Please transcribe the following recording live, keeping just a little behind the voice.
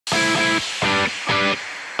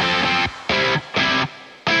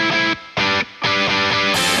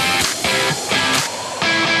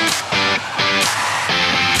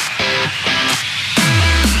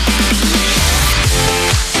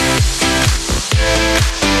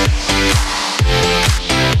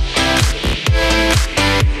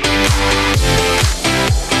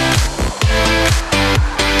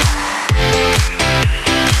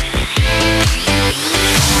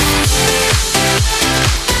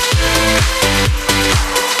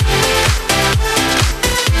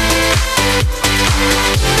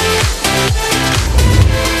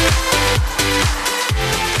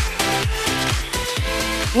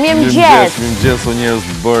Mirëmëngjes, mirëmëngjes o njerëz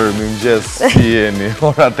të bërë, mirëmëngjes si jeni,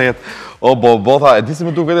 ora 8. O botha, e di se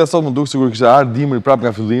më duk vetja sot, më duk sigur kishte ardhur dimri prap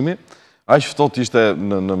nga fillimi. Aq ftohtë ishte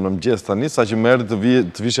në mëngjes tani, saqë më erdhi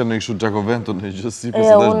të vishe në kështu Xhakovento në gjë si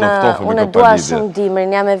pse do ftofem me Unë dua shumë dimër,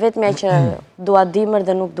 jam e vetmja që dua dimër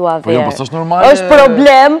dhe nuk dua verë. Po jo, po s'është normale. Është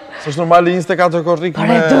problem. S'është normale 24 korrik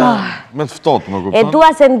me të ftohtë, më kupton? E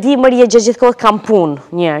dua se në dimër je gjithkohë kam punë,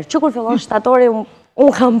 njerë. Që kur fillon shtatori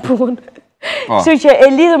unë kam punë. Kështu që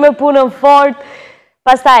e lidhur me punën fort.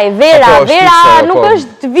 Pastaj, Vera nuk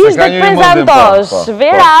është vish dhe të prezentosh.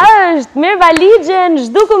 Vera është, merr valixhen,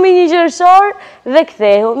 zhduku me 1 qershor dhe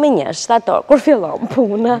kthehu me 1 shtator, kur fillon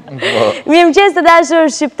puna. Mirëmëngjes të dashur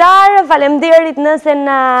shqiptarë, faleminderit nëse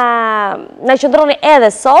na qëndroni edhe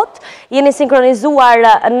sot. Jeni sinkronizuar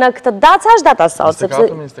në këtë datë, sa është data sot?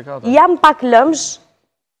 24. Jam pak lëmsh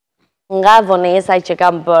nga vonesa që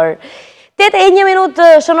kam bërë. 8:01 minutë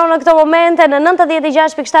shënon në këto momente në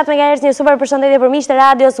 96.7 MHz, një super përshëndetje për miqtë e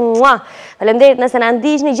radios. Faleminderit nëse na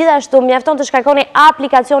ndiqni, gjithashtu mjafton të shkarkoni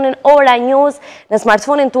aplikacionin Ora News në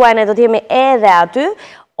smartphone-in tuaj, ne do të jemi edhe aty,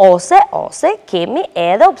 ose kemi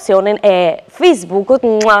edhe opsionin e Facebook-ut.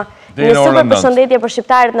 Një super përshëndetje për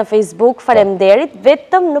shqiptarët në Facebook, faleminderit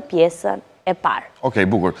vetëm në pjesën e parë. Okej,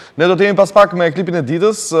 bukur. Ne do të jemi pas pak me klipin e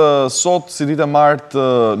ditës. Sot, si ditë e martë,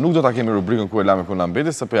 nuk do ta kemi rubrikën ku e lame ku na mbeti,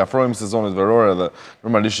 se po i afrohemi sezonit veror dhe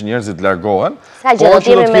normalisht njerëzit largohen. Sa gjë do të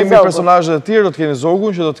jemi me Zogun. Personazhe të tjerë, do të kemi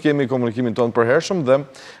Zogun, që do të kemi komunikimin tonë përhershëm dhe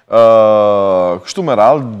kështu me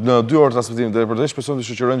radhë në 2 orë transmetimit deri për të shpresoj të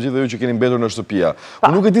shoqërojmë gjithë ju që keni mbetur në shtëpia.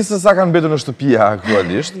 Unë nuk e di se sa kanë mbetur në shtëpia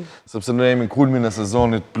aktualisht, sepse ne jemi në kulmin e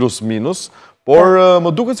sezonit plus minus, por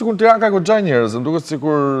më duket sikur në Tiranë ka goxha njerëz, më duket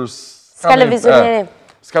sikur s'ka lëvizje.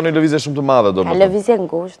 S'ka një lëvizje shumë të madhe, do më thënë. Ka lëvizje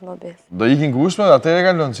ngushtë, më besë. Do ikin ngushtë, atëherë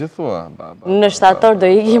ka lënë, që thua? Në shtator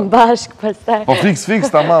do ikin bashkë, pastaj. Po fix,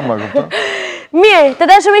 ta mama, kupton? Mirë, të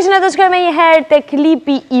dashur miq, ne do shkojmë një herë te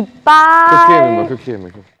klipi i parë. Kë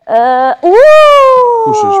kemi.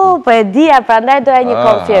 Po e dia, prandaj doja një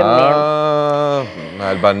konfirmim. Në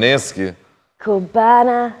albaneski.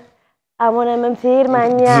 Cubana, amore me mthir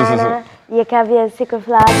mañana, je ka vjen si kur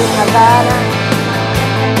flati Havana.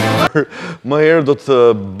 Më herë do të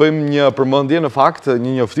bëjmë një përmendje, në fakt,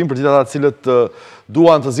 një njoftim për gjithë ata të cilët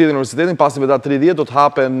duan të zgjidhin universitetin, pasi me datë 30 do të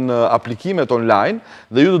hapen aplikimet online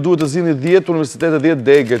dhe ju do duhet të zgjidhni 10 universitete, 10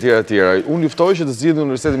 degë etj. Unë juftoj që të zgjidhni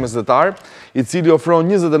universitetin mesdhetar, i cili ofron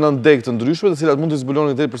 29 degë të ndryshme, të cilat mund të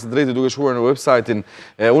zbuloni drejt për së drejti duke shkuar në website-in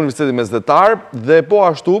e Universitetit Mesdhetar, dhe po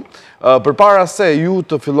ashtu, përpara se ju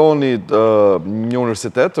të filloni një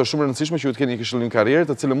universitet, është shumë e rëndësishme që ju të keni një këshillim karriere,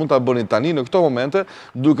 të cilën mund ta bëni tani në këto momente,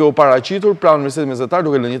 duke u paraqitur pra Universitetit Mesdhetar,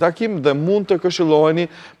 duke lënë një takim dhe mund të këshilloheni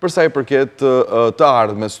për sa i përket të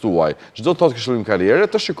ardhmes tuaj. Çdo të thotë këshillim karriere,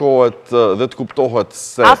 të shikohet dhe të kuptohet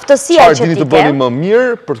se çfarë dini të bëni më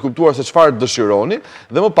mirë, për të kuptuar se çfarë dëshironi,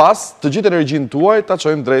 dhe më pas të gjithë energjinë tuaj ta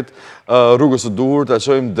çojmë drejt rrugës së duhur, ta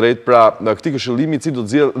çojmë drejt pra këtij këshillimi i cili do të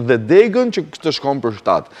zgjidhë dhe degën që të shkon për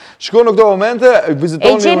shtat. Shkon në këto momente,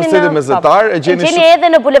 vizitoni Universitetin Mesdhetar, e gjeni edhe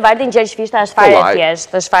në bulevardin Gjergj Fishta,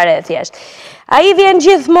 është fare e thjeshtë. Ai vjen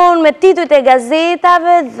gjithmonë me titujt e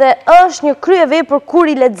gazetave dhe është një kryevepër kur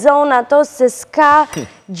i lexon ato, se s'ka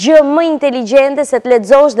gjë më inteligjente se të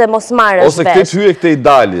lexosh dhe mos marrësh vesh. Ose këtë hyje këtë i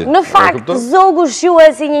dali. Në fakt, Zogu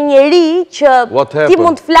shjuhet si një njeri që ti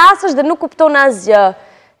mund të flasësh dhe nuk kupton asgjë.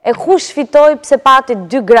 E kush fitoi pse pati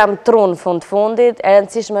 2 gram trun fundit, e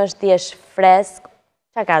rëndësishme është ti jesh fresk.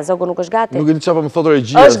 Çka ka, Zogu nuk është gati? Nuk e di çfarë më thotë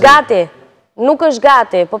regjia. Është gati. Nuk është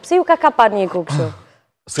gati. Po pse ju ka paniku kështu?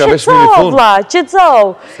 S'ka vesh minifun.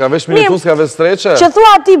 Qetësov. S'ka vesh minifun, s'ka vesh streqe. Që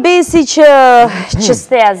thua ti Besi që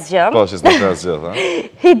s'te asgjë. Po, që s'te asgjë, ha.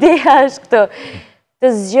 Ideja është këtu. Të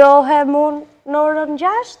zgjohem unë në orën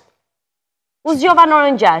 6? U zgjova në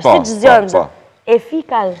orën 6, si që zgjohem. E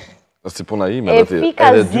fika... Si puna ime, edhe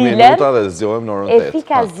 2 minuta dhe zgjohem në orën 8. E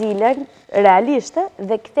fika zilen, realisht,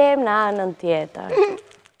 dhe kthehem në anën tjetër.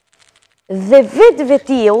 Dhe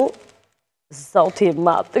vetiu, zoti i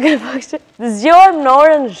madh, zgjohem në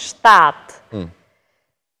orën 7.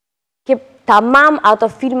 Tamam ato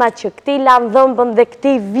filmat që këtej lanë dhëmbën dhe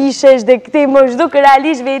këtej vishesh dhe këtej më zhduk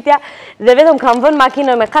realisht vetja, dhe vetëm kam vënë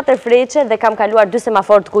makinën me 4 freqe dhe kam kaluar 2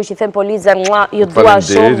 semafor të kuq, i them policën, ju dua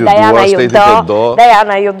shumë,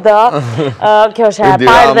 Dajana ju do. Kjo është e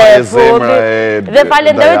parë dhe e fundit. Dhe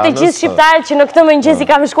falenderoj të gjithë shqiptarët që në këtë mëngjes i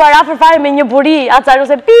kam shkuar afër fare me një buri,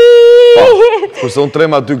 acaruse pi. Kurse unë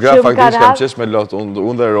trema 2 gra faktikisht kam qesh me lot,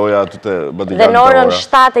 unë dhe Roja aty te bodyguard. Dhe në orën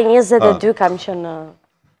 7:22 kam qenë.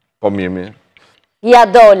 Po mirë. Ja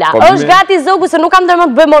dola. Është gati Zogu, se nuk kam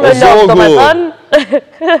ndërmend të bëj monolog, domethënë.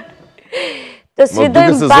 Të sfidojmë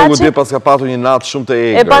Baçin. Më duke se zogu pas ka patur një natë shumë të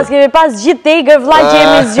egër. E pas kemi pas gjithë të egër, vlla që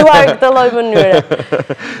jemi zgjuar këtë lloj mënyre.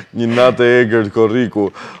 Një natë të egër të korriku.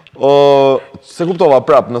 Se kuptova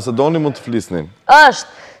prap, nëse doni mund të flisnin. Është.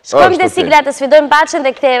 Shkojmë te sigla të sfidojmë Baçin dhe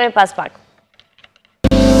kthehemi pas pak.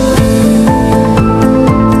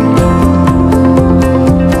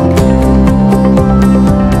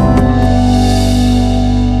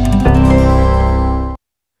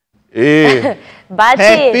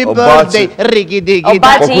 Happy birthday, Riki Diki. Po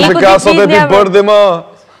ku se ka sot happy birthday më?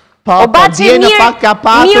 O Baçi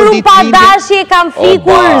miru pa dashje kam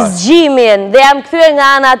fikur zgjimin dhe jam kthyer nga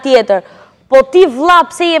ana tjetër. Po ti vlla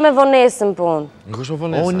pse je me vonesën punë? Nuk është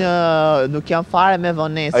vonesë. Unë nuk jam fare me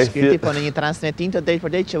vonesë, shpirti, po në një transmetim të drejtë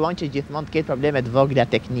për drejtë që vonë që gjithmonë të ketë probleme të vogla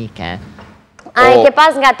teknike. A e ke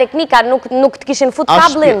pas nga teknika, nuk të kishin fut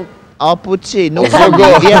kablin? O puqi, nuk je,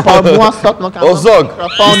 por mua sot më kam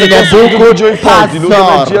mikrofonin e bukur ti nuk e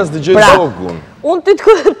me gjes dëgjoj zogun. Unë ty të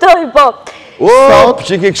kuptoj, po. Sot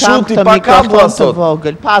që ke kështu ti pa kabla sot.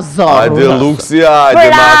 Pa zor. Hajde luksi, hajde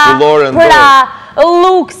me akullore ndo. Pra,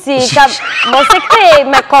 luksi, mos e kthej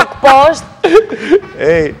me kokë poshtë.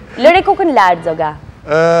 Lëre kokën lartë, zoga.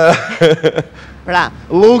 Pra,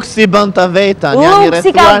 luksi bën të vetën. Luksi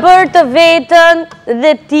ka bërë të vetën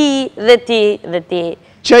dhe ti, dhe ti, dhe ti.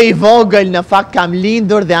 Që i vogël në fakt kam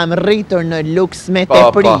lindur dhe am rritur në luks me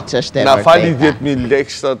të pritë, është e vërteta. Na fali 10.000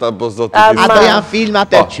 lekshtat, apo zoti ti. Ato janë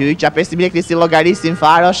filmat e qyq, a 5.000 lekë si logarisin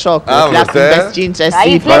faro shoku, klasin 500 që si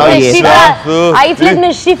A i flet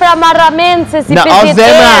me shifra marramense si 50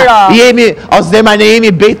 euro. O zema ne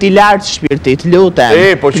jemi beti lartë shpirtit,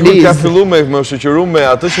 lutem. Po që kur ka fillu me shëqëru me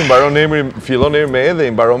atë që fillon emri me edhe,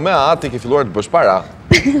 i mbaron me atë, ke filluar të bësh para.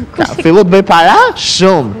 Fillu të bëj para?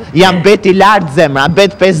 Shumë. Jam beti lartë zemra,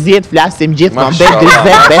 bet 50 flasim gjithmonë, bet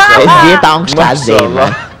 20, bet 50, ta unë kështa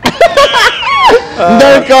zemra.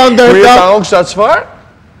 Ndërko. Ta unë kështa qëfar?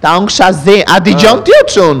 Ta unë kështa zemra, a di gjonë t'jo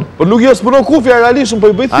qunë? Po nuk jo s'puno kufja realishëm,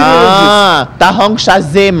 po i bëjt fillu në gjithë. Ta unë kështa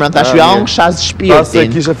zemra, ta shuja unë kështa shpirtin. Ta se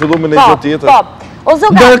kishe fillu me në gjithë tjetër.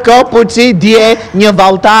 Ndërko, puqi, dje një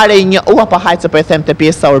valtare, pa hajtë se po e them të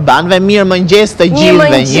pjesa urbanve, mirë mëngjes të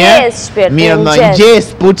gjithve një. Mirë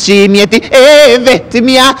mëngjes, puqi, mjeti,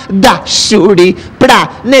 vetëmja dashuri.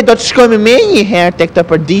 Pra, ne do të shkojmë me një herë të këtë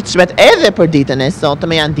përditshmet, edhe për ditën e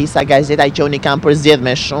sotme janë disa gazeta që unë i kam përzjedh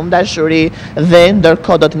me shumë dashuri, dhe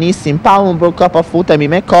ndërko do të nisim pa unë burko po futemi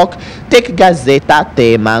me kokë tek gazeta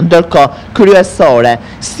tema. Ndërko, kryesore,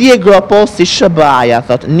 si e groposi SBA-ja,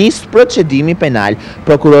 thot, nis procedimi penal.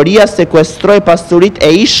 Prokuroria sekuestroi pasurit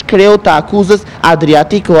e ish kreu të akuzës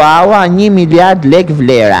Adriatico Aua 1 miliard lek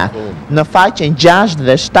vlera. Në faqen 6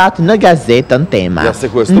 dhe 7 në gazetën tema. Ja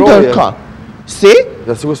sekuestroi? Si?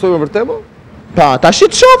 Ja sekuestroi me vërtetë? Pa, ta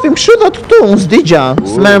shi të shofim, kështu dhe të këtu, unë s'di gja.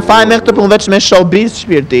 S'me në faj me këtë punë veç me showbiz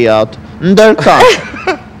shpirti jotë. Ndërka.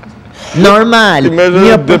 Normal. Ti me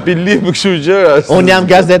depilim kështu gjëra. Unë jam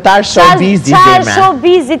gazetar showbizi zemra. Qarë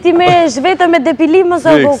showbizi, ti me vetëm me depilim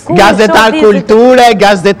ose gazetar kulture,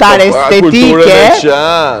 gazetar estetike,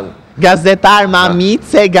 gazetar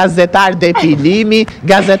mamice, gazetar depilimi,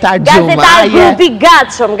 gazetar gjumaje, gazetar grupi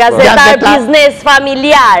gatshëm, gazetar biznes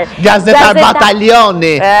familjar, gazetar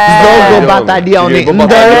batalioni, zogu batalioni.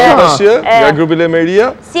 Nga grupi Lemeria?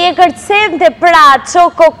 Si e kërcente pra,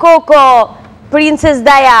 qoko koko, Princes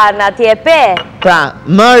Diana, ti e pe? Pra,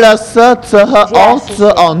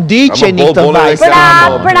 MRS-CHO-CO, ndi që një të vajsa.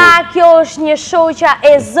 Pra, kjo është një shoqa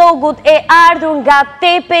e zogut e ardhur nga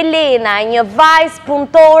Tepelena, një vajzë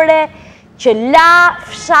punëtore që la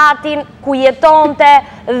fshatin ku jetonte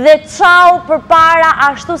dhe qau për para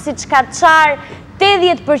ashtu si që ka qarë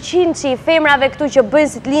 80% që i femrave këtu që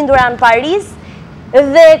bëjnë si të lindura në Paris,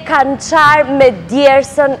 dhe kanë qarë me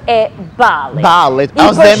djersën e ballit. Ballit,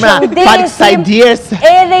 o zemra, falë kësaj djersë.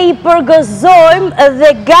 Edhe i përgëzojmë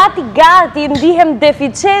dhe gati ndihem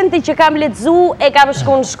deficienti që kam letëzu e kam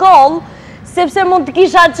shku në shkollë, sepse mund të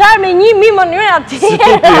kisha qarë me 1000 mënyra tjera. Si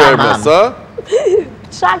të tjerë me sa?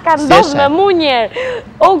 Qa ka ndodhë me mu njerë?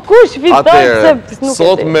 O kush fiton se nuk e ti.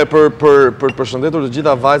 Sot me për përshëndetur të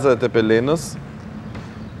gjitha vajzat e Tepelenës,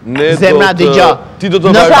 zemra di gjo. Ti do të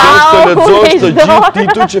vazhdosh të lexosh të gjithë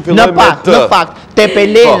titujt që fillojnë me të. Në fakt,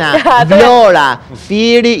 Tepelena, Vlora,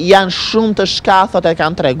 Firi janë shumë të shkathot e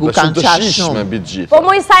kanë tregu, kanë qash shumë. Po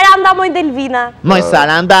moj Saranda, moj Delvina. Moj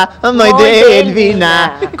Saranda, moj Delvina,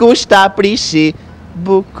 kush ta prishi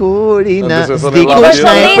bukurina, s'di kush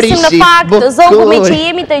na e prishi në fakt, zogu me që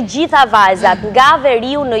jemi të gjitha vajzat, nga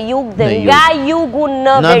veriu në jug dhe nga jugu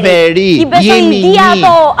në veri. Ti besoj di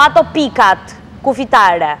ato pikat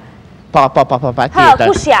kufitare. Pa, tjetër.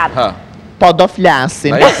 Kush janë? po do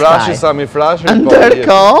flasim. Na i frashi sa mi frashi.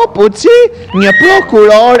 Ndërkohë, Puçi, një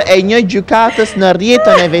prokuror e një gjykatës në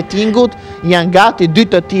rrjetën e vettingut janë gati 2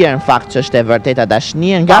 të tjerë në fakt që është e vërteta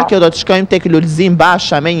dashnie. Nga kjo do të shkojmë tek Lulzim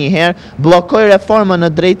Basha me njëherë, bllokoi reformën në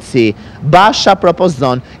drejtësi. Basha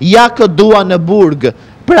propozon, ja kë dua në burg.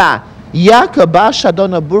 Pra, ja kë Basha do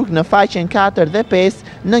në burg në faqen 4 dhe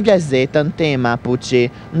 5 në gazetën Tema, Puçi.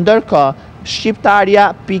 Ndërkohë,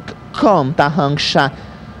 shqiptaria.com ta hëngsha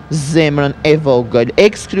zemrën e vogël.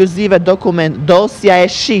 Ekskluzive dokument, dosja e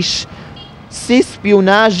shish. Si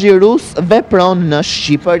spionazhi rus vepron në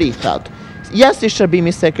Shqipëri, thot. Ja si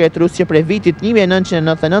shërbimi sekret rus që prej vitit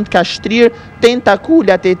 1999 ka shtrirë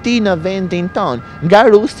tentakulat e tij në vendin ton. Nga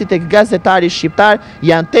rusit e gazetari shqiptar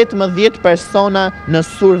janë 18 persona në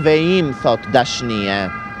survejim, thot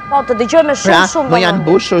dashnie. Po, të dëgjojmë shumë. Pra, më janë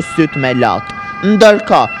bushur syt me lot.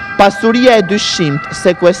 Ndërkohë, pasuria e dyshimt,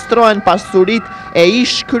 sekuestrohen pasurit e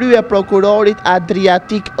ish krye prokurorit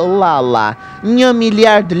Adriatik Lalla. 1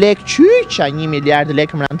 miliard lek qyqa, 1 miliard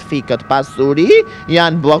lek mrandfikët pasuri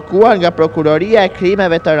janë blokuar nga prokuroria e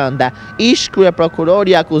krimeve të rënda. Ish krye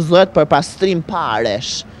prokurori akuzohet për pastrim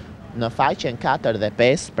paresh. Në faqen 4 dhe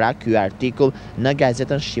 5, pra ky artikull në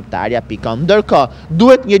gazetën shqiptaria.com. Ndërkohë,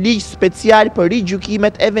 duhet një ligj special për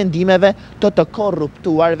rigjykimet e vendimeve të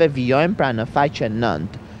korruptuarve, vijojmë pra në faqen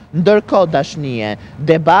 9. Ndërkohë, dashnie,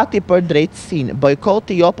 debati për drejtësinë,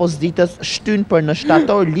 bojkoti i opozitës shtyn për në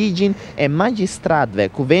shtator ligjin e magjistratëve,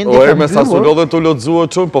 ku vendi ka me sa su lodhe të lodzua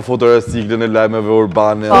qënë, po foto reciklin e lajmeve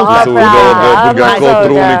urbane, su lodhe, për nga kot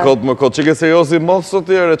truni, kot më kot, që ke seriosi mos sot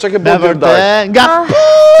tjere, që ke bërë dërdaj?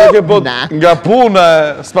 Nga puna,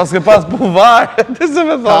 s'pas ke pas pun varë, të se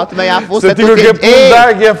me thot, se ti ke pun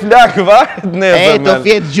darë, ke flak varë, të neve, të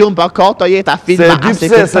fjetë gjumë për koto jetë a filma. Se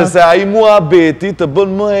di pse, se a i mua beti të bën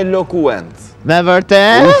më elokuent. Me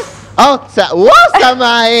vërtet? Sa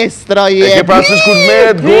maestro je! E ke prasysh kur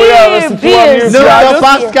meret goja dhe si tua mirë fjallës? Nuk do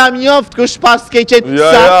pas kam njoft kush pas ke qenë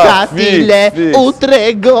sa katile, u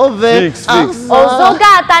tregove. O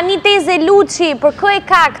zoga, tani Teze Luçi, për kë e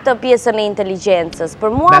ka këtë pjesën e inteligencës? Për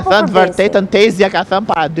mua apo për Besin? Me thënë vërtetën Tezja ka thënë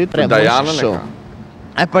para 2-3 mush shumë.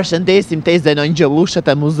 E përshëndesim Teze në njëllushët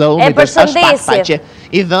e muzeumit. E përshëndesim. Që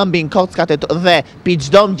i dhëmbin kockat e të dhe pi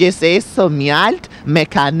gjdo mëgjese esë mjalt me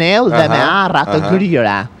kanel dhe me arra të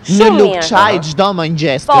gryra. Në lukçaj gjdo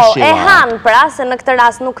mëngjes të shiva. Po, shiva. e hanë pra, se në këtë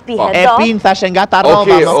ras nuk pihet do. E pinë thashe nga ta roma,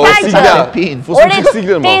 më sigla. Ore,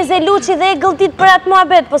 Teze Luçi dhe e gëlltit për atë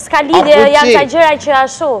muhabet, po s'ka lidhje, janë ka gjëra që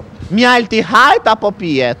ashu. Mjalti hajt apo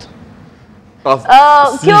pijet?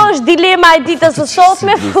 Kjo është dilema e ditës së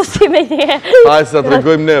sotme, fusi me një. Hajë se të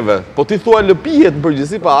regojmë neve. Po ti thua lëpijet në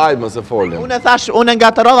përgjithësi pa hajtë më se folim. Unë e thash, unë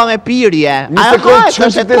nga të rova me pirje. Një sekund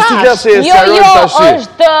që që të sigla se e sjarojnë të ashi.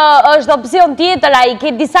 është opcion tjetër, a i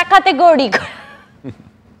ke disa kategorikë.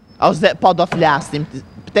 Ose, po do flasim.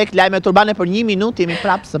 Tek lajmet urbane për 1 minutë jemi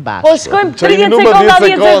prapë së bashkë. Po shkojmë 30 sekonda,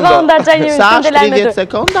 10 sekonda. Sa është 30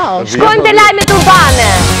 sekonda? Shkojmë të lajmet urbane.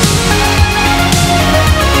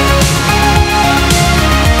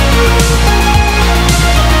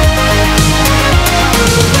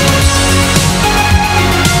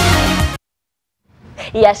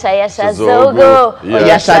 Jasha Zogo,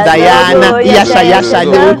 Jasha Dajana, Jasha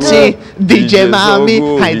Luçi, DJ Mami,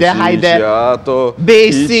 hajde,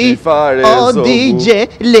 Besi, o DJ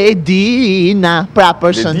Ledina. Pra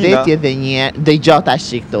përshëndetje dhe një, dhe i gjota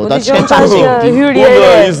shikto. Do të shkëta shikti. Udo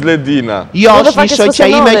is Ledina. Jo, është një shoqja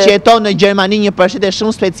ime që jeton në Gjermani, një përshëndetje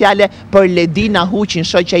shumë speciale për Ledina Huqin,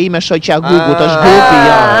 shoqja ime, shoqja Gugut, është grupi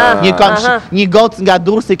jo. Një gocë nga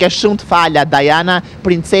Durrësi ke shumë të fala, Dajana,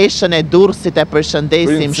 princeshën e Durrësit e përshëndesim shumë.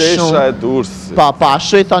 Princesha e Durrësit. Po,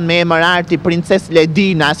 shu i thonë me emër arti Princes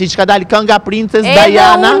Ledina, si që ka dalë kënga Princes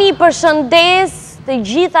Dajana. Edhe unë i përshëndes të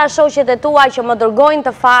gjitha shoqet e tua që më dërgojnë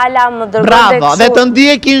të fala, më dërgojnë të kështu. Bravo, dhe të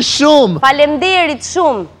ndjekin shumë. Faleminderit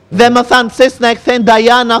shumë. Dhe më thanë se s'na e këthen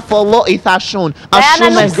Dajana follow, i thash unë. Dajana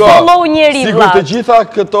nuk follow njeri vla. Sigur të gjitha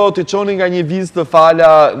këto t'i qoni nga një vizë të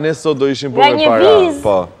fala, ne sot do ishim për me para. Nga një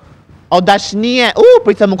vizë? O dashnie,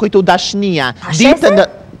 pritë më kujtu dashnia. A shese?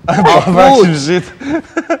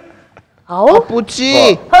 O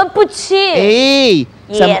Puçi. O Puçi. Ej.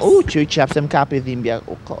 Që qapë se më kapi dhimbja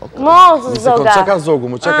u kokë. Mos, zoga. Që ka zogu,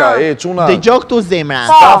 që ka, quna. Dhe gjo këtu zemra.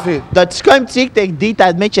 Do të shkojmë qik të dita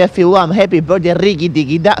me që e filluam happy birthday rigi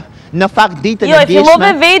digi da. Në fakt ditën e djeshme. Jo, e fillove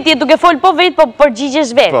vetë, duke folë po vetë, po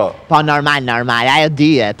përgjigjesh vetë. Po normal, ajo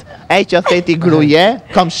dijet. E që theti gruje,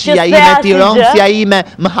 kom shia ime tironësja ime,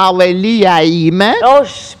 më halelia ime. O,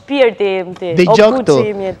 shpirti im ti. Dhe gjo këtu,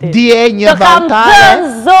 dje një valtare. Të kam thënë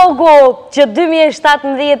zogu që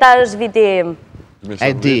 2017 është viti im.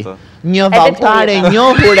 E di, Një valltare e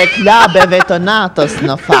njohur e klabeve të natës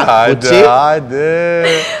në fakt. Hajde.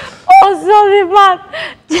 O zoti mat.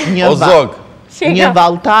 O zog. Një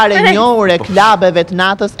valltare e njohur e klabeve të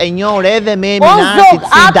natës e njohur edhe me O eminartit zog, si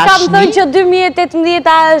atë kam dashni. thënë që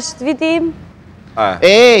 2018 është vitim?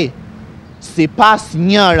 Si pas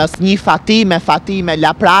njërës, një Fatime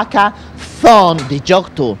Lapraka, thonë, digjo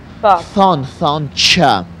këtu, thonë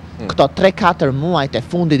që këto 3-4 muajt e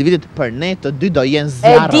fundit vitit për ne të dy do jenë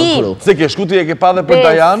zjarë gru. Se ke shkuti e ke pa dhe për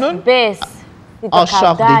Dajanën? O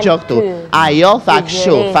shok, digjo këtu, ajo tha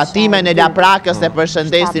këshu, Fatime në Laprakës e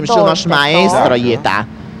përshëndesim shumë është maestro jeta.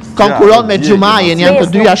 Konkuron me Gjumajen, janë të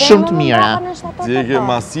dyja shumë të mira. Djegje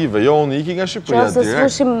masive, jo unë iki nga Shqipëria direkt. Që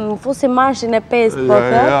se fusim marshin e 5, po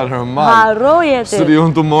të? Ja, normal. Haroje ti. Sëri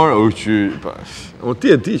unë të morë, u që... O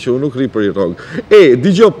ti e ti që unë nuk ri për i rogë.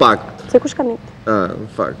 Digjo pak. Se kush ka një? Në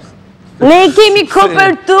fakt. Ne kemi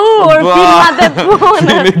kopertur filmat e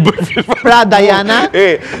punë. Pra, Dajana?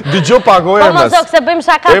 Digjo pak, o Ermes. Po më zog, se bëjmë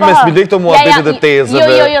shaka po. Ermes, mi dhe këto mua betet e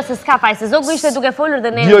tezëve. Jo, se s'ka faj, se zogu ishte duke folur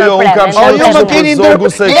dhe ne Jo, unë kam shumë më keni zogu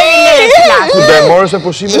se... Ku dhe morës e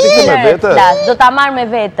pushimet i këtë me vete? Do ta marrë me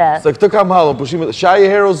vete. Se këtë kam halën pushimet. Shaj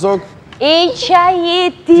e herë o zog? E qaj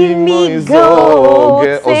ti mi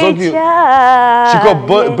goge, se qaj. Shiko,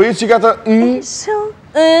 bëjë që ka të...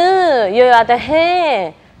 Jo, atë he.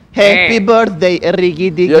 Happy birthday,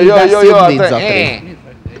 Rigidi Gida Sildin, zotri.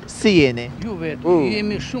 Si jeni? Juve,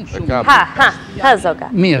 jemi shumë. Ha, zoga.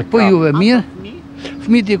 Mirë, po juve mirë?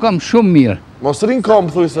 Fëmijët i kam shumë mirë. Mos rinë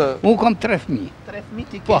kom, thuj se... Unë kam 3 fëmijë. 3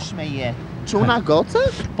 fëmijë ti kesh me je. Quna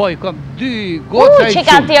gocës? Po, i kam 2 goca i Që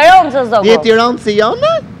ka Tiranë, zë zogo. Je Tiranë si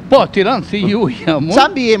jone? Po, Tiranë si ju jam.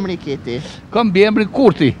 Qa bi emri kiti? Kam bi emri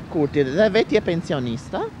Kurti. Kurti, dhe vetë je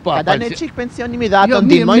pensionista? Po, ka dalë në qikë pensionimi dhe ato jo,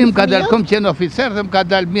 ndimojnë më ka dalë, kom qenë oficer dhe më ka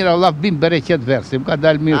dalë mirë, Allah bim bere qëtë versi, më ka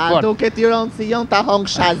dalë mirë fort. A duke Tiranë si jonë ta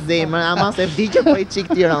hongë shazemër, ama se vdikë po i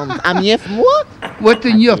qikë Tiranë. A mjef mua? Po të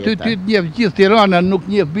njëf, ty të njëf gjithë Tirana, nuk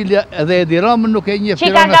njëf Bilja edhe Edi Ramën, nuk e njëf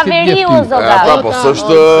Tirana si njëf ty. Qika zoga. Po,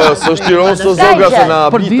 sështë Tiranë së zoga se na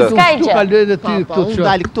abite. Shtu ka lojnë ty këtu Unë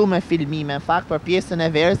dalë këtu me filmime, në fakt, për pjesën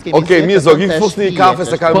e verës kemi... Okej, mirë, zog, i fusni i kafe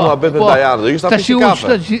se ka mua bet me Dajanë, dhe ishtë api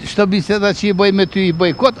kafe. Shto biseda që i bëj me ty i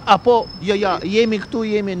bëj kot, apo... Jo, jemi këtu,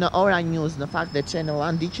 jemi në Ora News, në fakt dhe Channel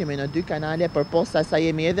 1, diqemi në 2 kanale, për posta sa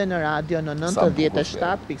jemi edhe në radio në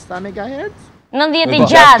 97.7 MHz.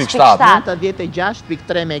 96.7.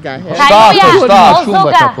 96.3 MHz.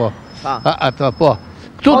 Ata po.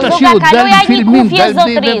 Këtu të shiu dalë filmin,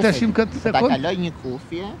 dalë të shim këtë sekund. Ta kaloj një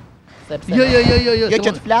kufje. Jo. Jo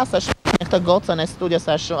që të flasë është në këtë gocën e studios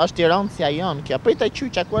është Tiranësja jonë kjo. Prita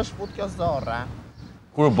qyqa ku është fut kjo zorra.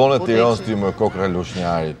 Kur bone Tiranës ty më kokra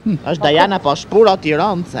lushnjarit? është Dajana po shpuro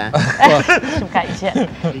Tiranëse.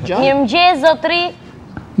 Mirëmëngjes, zotri.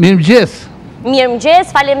 Mirëmëngjes.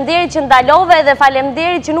 Mirëmëngjes, falemderit që ndalove dhe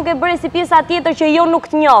falemderit që nuk e bëre si pjesa tjetër që jo nuk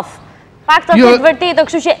të njof. Fakto të të vërtetë,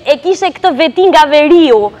 kështu që e kishe këtë vetin nga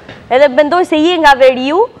Veriu, edhe mendoj se je nga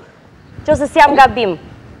Veriu, që se si jam gabim.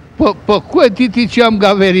 Po, ku e ti që jam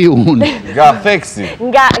nga Veriu unë? Nga Feksi.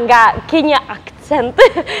 Nga ke një akcent.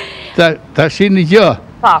 Ta shini gjë.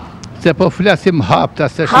 Pa. Se po flasim hapta,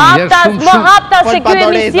 se shumë herë shumë... Haptas, më haptas se kjo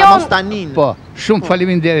emision... Po, shumë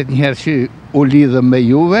faleminderit njëherë që u lidhëm me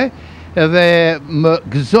juve, edhe më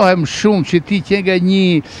gëzohem shumë që ti që nga një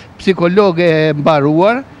psikologe e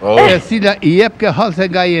mbaruar, e cila i jep ke halse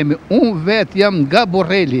nga jemi. Unë vetë jam nga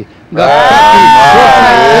Borrelli, nga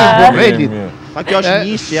Borrellit. Pa kjo është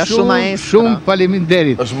njështja, shumë maestra. Shumë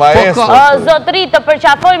faleminderit. është maestra. Zotri, të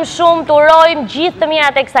përqafojmë shumë, të urojmë gjithë të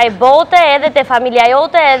mirat e kësaj bote, edhe të familja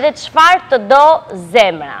jote, edhe të çfarë të do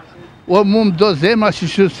zemra. O, mu më do zemra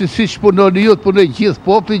si shpunoni ju të punoj gjithë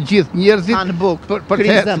popli, gjithë njerëzit. Hanë bukë,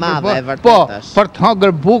 krizë madhe e vërtetësh. Po, për të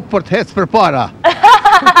hangër bukë, për të hecë për para.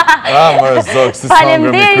 Mërë zog, si s'hangër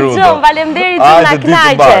me kruda. Falemderit shumë, na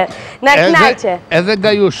knaqe. Na knaqe. Edhe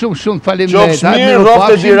nga ju shumë falemderit. Qofsh mirë,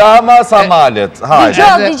 ropë e dirama, sa malet.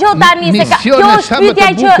 Digjo tani, se kjo është pyetja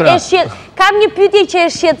që e shqet... Kam një pyetje që e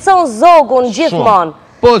shqetëson zogun gjithmonë.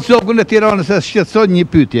 Po, zogun e Tiranës e shqetëson një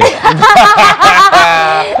pyetje.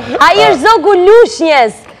 Ai është zogu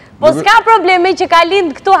lushnjes. Po s'ka probleme që ka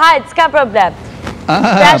lind këtu, hajtë, s'ka problem.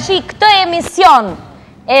 Tashi, këtë emision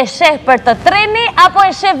e sheh për të treni, apo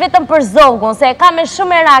e sheh vetëm për zogun? Se e ka me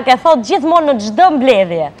shumë e rake, thot gjithmonë në çdo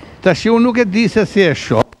mbledhje. Tashi, unë nuk e di se si e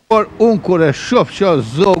shoh, por unë kur e shoh që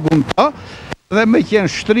zogun ka, dhe me qenë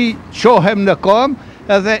shtri, qohem në kam,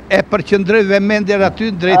 edhe e përqëndroj dhe mendjer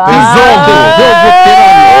aty drejt zogut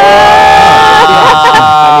Tiranës.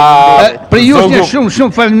 Për ju është një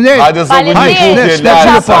Shumë faleminderit. Hajde zogu një Faleminderit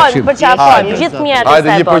për qafon, gjithë mirë. Hajde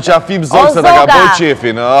një përqafim zogë se të ka boj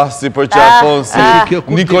qefin. Si përqafon, si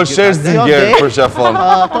Nikol Scherzinger përqafon.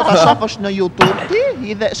 Po ta shofësh në YouTube ti,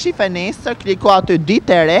 dhe shife nesër, kliko aty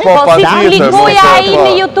Dite re. Po si klikoja i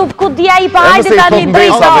në YouTube, ku dia i pa hajde ta një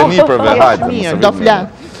drejto. Mirë, do flan.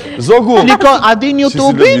 Zogu! Kliko, a din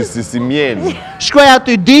YouTube-in? Si mjeni. Shkruaj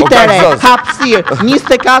aty Dite re, hapësir,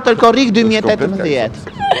 24 korrik 2018.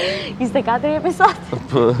 24 episod.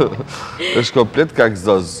 Është komplet ka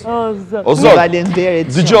këzoz. O Zog, Faleminderit.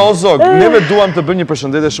 dëgjoj o Zog, neve duam të bëjmë një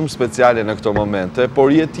përshëndetje shumë speciale në këto momente,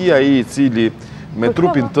 por je ti ai i cili me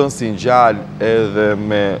trupin tënë si ngjall edhe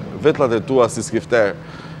me vetlat e tua si skifter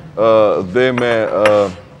dhe me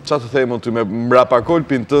qa të thejmë ty me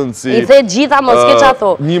mrapakolpin tënë si... I the gjitha mos ke qa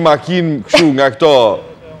thu. Një makinë këshu nga këto...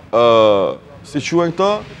 Si quen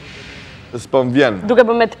këto? Dhe s'po më vjen. Duke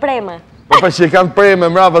për me të preme. Po pa që i kanë preme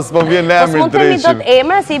mrapa s'po më vjen në emrin të rejshim. Po s'mund të mi do të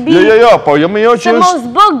emra si bi... Jo, po jo me jo që është... Se mos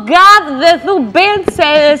bë gatë dhe thu bend se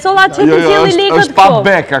sola që të qili likët është pa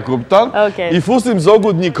beka, kupton? I fusim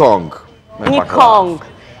zogut një kong. Një kong.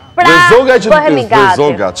 Pra, bëhemi gati. Dhe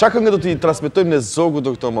zoga, qa këngë do t'i transmitojmë në zogu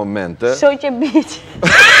do këto momente? Shoj që biqë.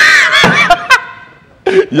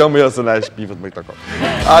 Jo me jo se na e shpifët me këta kong.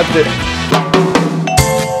 Ate...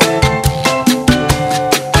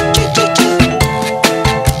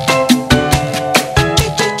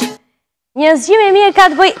 Një zgjime mirë ka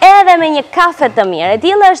të bëj edhe me një kafe të mirë. E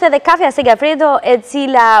tillë është edhe kafja Segafredo, e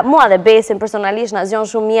cila mua dhe Besin personalisht na zgjon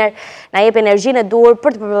shumë mirë, na jep energjinë e duhur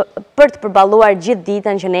për të përballuar gjithë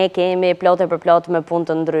ditën që ne kemi plotë për plotë me punë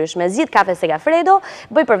të ndryshme. Zgjidh kafe Segafredo,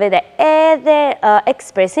 bëj për vete edhe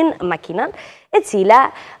ekspresin makinën, e cila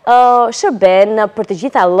shërben për të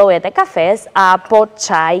gjitha llojet e kafes apo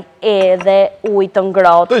çaj edhe ujë të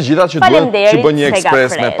ngrohtë. Të gjitha që duhet që bën një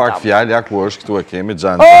ekspres me pak fjalë, ja ku është këtu e kemi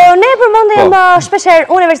xhantë. Ne përmendim shpeshherë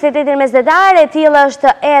Universitetin Mesdhetar, e tillë është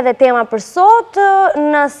edhe tema për sot,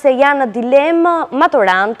 nëse janë në dilemë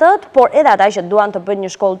maturantët, por edhe ata që duan të bëjnë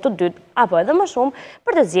një shkollë të dytë apo edhe më shumë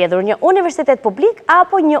për të zgjedhur një universitet publik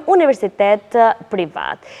apo një universitet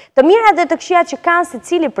privat. Të mirat dhe të këqijat që kanë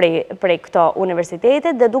secili prej këto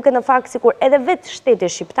universitetet, dhe duke në fakt sikur edhe vetë shteti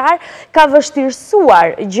shqiptar ka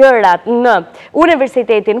vështirësuar gjërat në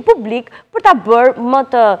universitetin publik për ta bërë më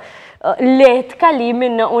të lehtë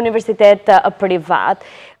kalimin në universitet privat.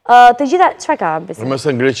 Të gjitha, çfarë ka Besim?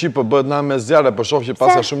 Mëse në Greqi po bëhet na me zjarre, po shoh që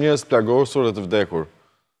pasa shumë njerëz plagosur dhe të vdekur.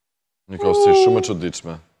 Një kohësi shumë e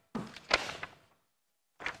çuditshme.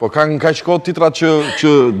 Po kanë kaq kohë titrat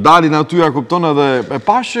që dalin aty, ja kupton, edhe e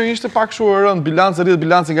pash që ishte pak shumë e rënd bilancë, rrit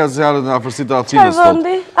bilancin nga zjarret në afërsitë të Athinës. Çfarë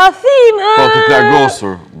vendi? Athinë. Po të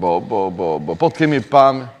plagosur. Po të kemi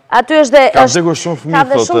pamë. Aty është dhe ka vdekur shumë fëmijë,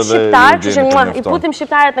 thotë edhe. Ka shumë shqiptar, që i putim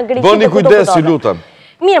shqiptarët në Greqi. Bëni kujdes, ju lutem.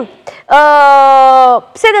 Mirë,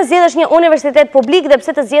 pse të zgjedhësh një universitet publik dhe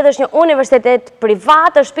pse të zgjedhësh një universitet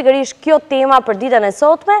privat, është pikërisht kjo tema për ditën e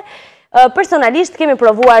sotme. Personalisht kemi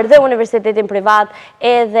provuar dhe universitetin privat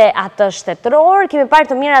edhe atë shtetëror, kemi parë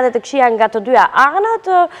të mira dhe të këqija nga të dyja anët.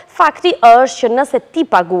 Fakti është që nëse ti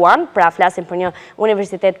paguan, pra flasim për një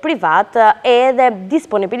universitet privat, edhe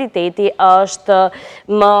disponibiliteti është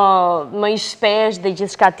më i shpesh dhe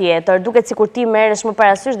gjithçka tjetër, duket sikur ti merresh më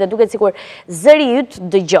parasysh dhe duket sikur zëri yt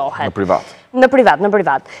dëgjohet. Në privat. Në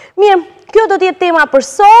privat. Mirë, kjo do të jetë tema për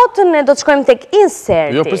sot, ne do të shkojmë tek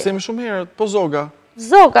inserti. Jo, pëse jemi shumë herët, po zoga.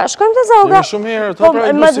 Zoga, shkojmë të zoga. Jemi shumë herë, të pra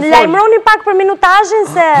i më lajmëroni pak për minutazhin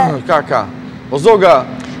se... Ka. O zoga...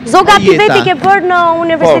 Zoga ti veti ke bërë në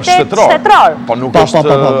universitet shtetëror. Po nuk është...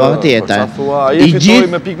 Po, tjetër. I fitoj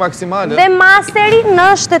me pikë maksimale. Dhe masteri në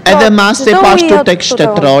shtetëror. Edhe masteri pashtu tek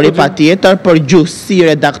shtetërori, pa tjetër, për gjuhësi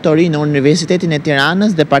redaktori në Universitetin e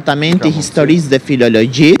Tiranës, Departamenti Historisë dhe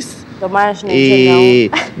Filologjisë.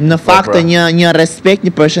 Në fakt një respekt, një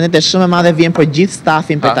përshëndetje shumë e madhe vjen për gjithë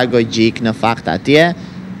stafin pedagogjik në fakt atje,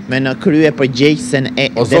 me në krye përgjegjësen e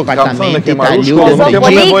departamentit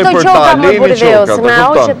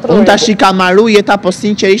Unë tash i kam marru jeta, po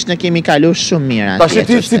sinqerisht ne kemi kalu shumë mirë atje.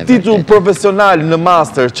 Tash si titull profesional në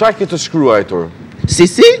master, qa ke të shkruajtur? Si?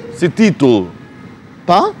 Si titull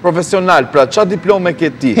profesional, pra qa diplome ke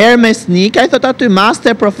ti? Hermes Nika, i thot aty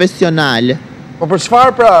master profesional. Po për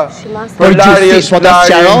çfarë pra? Për gjysi, po të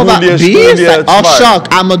sqarova, birë, o shok,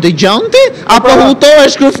 a më dëgjonti? Apo hutohe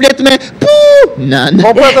shkru flet me pu? Po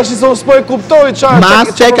pra të shison s'po e kuptoj qarë.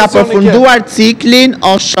 Master ka përfunduar ciklin,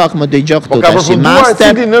 o shok, më dëgjo këtu. Po ka përfunduar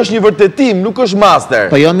ciklin është një vërtetim, nuk është master.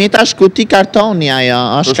 Po jo mjeta shkuti kartoni ajo,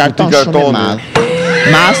 është karton shumë i madh.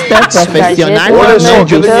 Master profesional në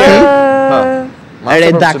gjysi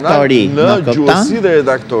redaktori. Në gjysi dhe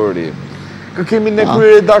redaktori. Kemi në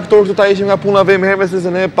krye redaktor këtu ta ishim nga puna vem hermes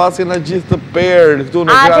se ne paske na gjithë të perë këtu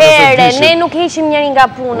në gradës e Atëhere, dishit. ne nuk ishim njëri nga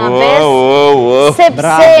puna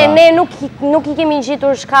sepse ne nuk i kemi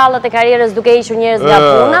gjitur shkallët e karierës duke ishur njerëz nga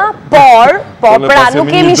puna, por pra nuk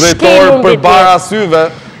kemi shkelur mbi përbara syve.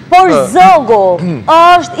 Por Zogu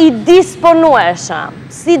është i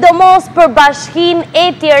disponueshëm, sidomos për Bashkinë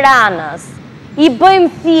e Tiranës. I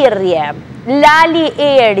bëjmë thirrje. Lali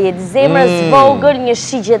Erit, zemrës vogël, një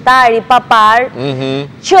shigjetari papar,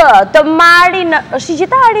 që të marrin...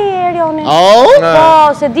 Shigjetari Erioni?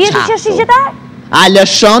 Po, se djeti që shigjetar? A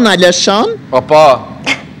lëshon? Pa.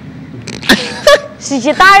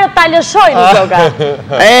 Shigjetarët ta lëshojnë, Zoga.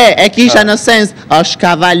 E kisha në sens, është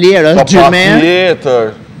kavalier, është gjymer?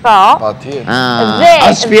 Pa tjetër.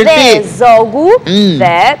 Po. Dhe Zogu,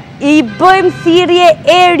 dhe i bëjmë thirrje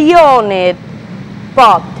Erionit.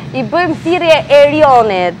 Po. I bëjmë thirrje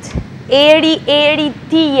Erionit. Eri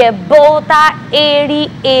tije bota,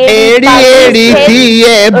 eri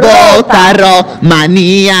tije bota,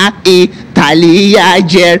 Romania, Italia,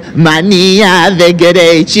 Gjermania dhe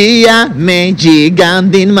Greqia, me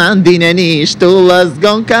gjigandin mandin e një shtullës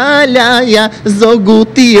gon kalaja, Zogu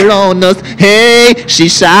Tiranës, hej,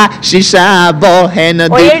 shisha bohe në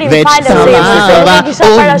dy veç të mava,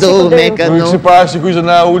 undu me kënu. Nuk që parashikuj që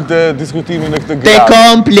na ullë diskutimin në këtë gradë. Te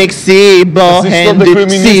kompleksi bohe në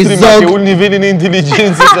dy si Zogu. Ke ullë nivelin e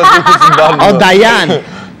inteligencës atë të si dalë. O Dajan.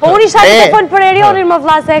 Po unë isha të fol për Erionin më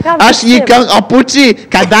vlla se e kam. Është një këngë, o puçi,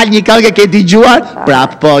 ka dalë një këngë ke dëgjuar?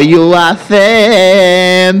 Prap po ju a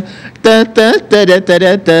them.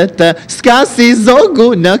 Ska si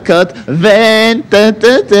Zogu në këtë vend.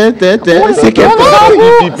 Unë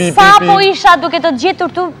sa po isha duke të gjetur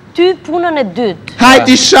ty punën e dytë.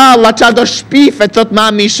 Hajt inshallah, qa do shpife, thot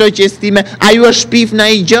mami shoqes time, a ju është shpif në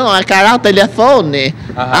i gjë, a ka ra telefoni.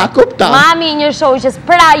 A kupton? Mami një shoqes,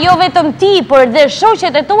 pra jo vetëm ti, por dhe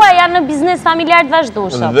shoqet e tua janë në biznes familjar të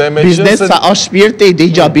vazhdueshëm. Biznes sa o shpirti,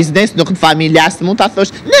 digjo, biznes nuk në familjas, mund të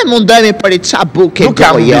thosh, ne mundojme për i qa buke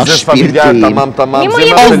gojo shpirti.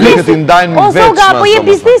 O Zoga, po je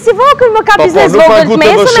biznes i vogël, më ka biznes vogël të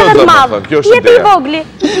mesëm edhe të madhë. Jeti i vogli.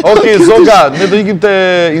 Oke, Zoga, ne do ikim të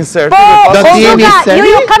inserti. Po, Zoga,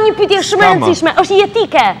 jo, kam një pyetje shumë e rëndësishme, është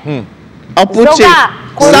jetike. O puqi,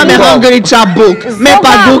 sa me hëngëri qa buk, me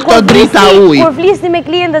pa duk të drita uj. Kur flisni me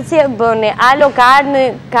klientët si e bëni, alo ka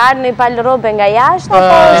ardhë në palrobe nga jashtë,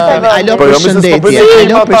 apo është e bëni? Alo për shëndetje.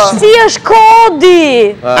 Si është kodi?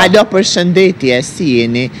 Alo për shëndetje, si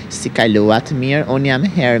jeni, si kaluat mirë, unë jam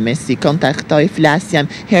Hermes, si kontaktoj, flas jam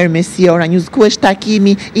Hermes, si ora njës, ku është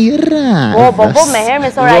takimi i radhës? Po, me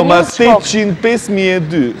Hermes ora njës shkop.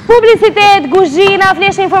 805.002. Publicitet, guzhina,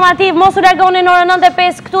 fleshë informativ, mos u largoni në orën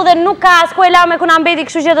 95 këtu dhe nuk ka s'ku e la me kuna mbeti,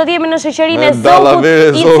 kështu që do t'jemi në shoqërinë e Zogut,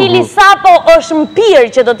 i cili sapo është mpirë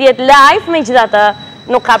që do t'jetë live, me gjitha të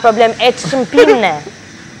nuk ka problem e të shëmpine.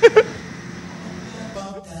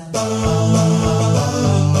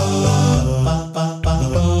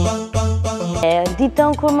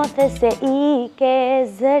 Ditën kur më the se ike,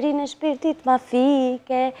 zërin e shpirtit ma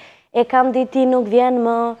fike, e kam diti nuk vjen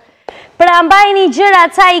më. Pra mbajni gjëra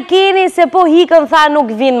ca i keni se po hikën tha nuk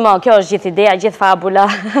vinë më. Kjo është gjithë ideja, gjithë fabula.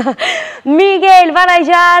 Miguel, Vana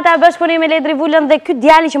Gjata, bashkëpunim me Ledri Vullën dhe këtë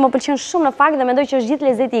djali që më pëlqen shumë në fakt dhe mendoj që është gjithë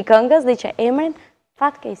lezeti i këngës dhe që emrin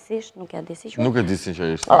fatkeqësisht nuk e di si quhet. Nuk e di si që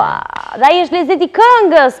ishte. Dhe ai është lezeti i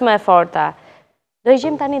këngës më e forta. Do i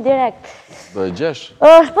gjejmë tani direkt. Do e gjesh?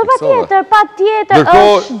 Po patjetër,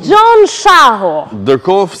 është John Shaho.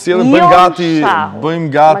 Ndërkohë si bëjmë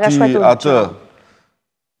gati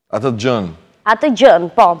atë gjën. Atë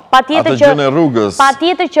gjën, po. Atë gjën e rrugës. Pa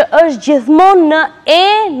tjetër që është gjithmonë në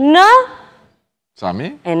në...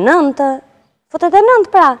 Sami? E nëntë. Fotet e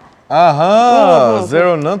nëntë, pra. Aha,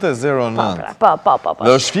 0909. Po.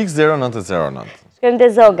 Dhe është fix 0909. Shkojmë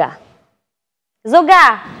të Zoga.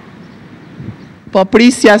 Zoga! Po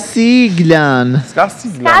prisja siglan. Ska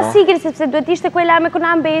siglan, Ska siglan, sepse duhet ishte ku e la me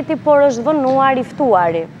kuna mbeti, por është vënuar i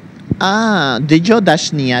ftuari. Dëgjo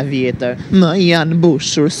dashnia vjetër, më janë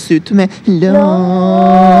bushur syt me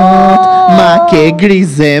lot, ma ke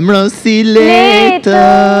grizemrën si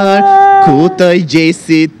letër, ku të gjej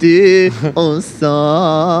si ty unë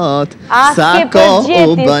sot, sa ko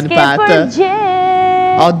u bën patë.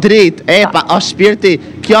 O drit, o shpirti,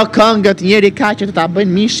 kjo këngët njeri ka që të ta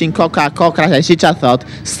bëjnë mishin kokra, që që thot,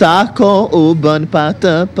 sa ko u bën pa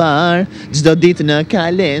të par, gjdo dit në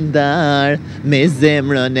kalendar, me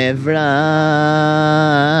zemrën e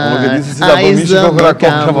vrar. A i zëmë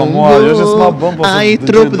ka mungu, a i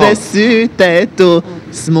trup dhe syte tu,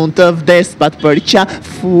 s'mund të vdes pat për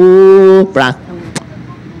qafu. Pra,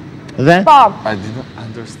 dhe? Po. I didn't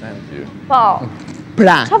understand you. Po.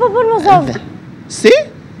 Pra. Qa po bërë më zovë? Si?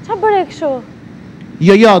 Qa bërë e këshu?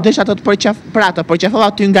 Jo, desha të përqafova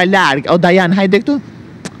ty nga largë. O, Dajan, hajde këtu.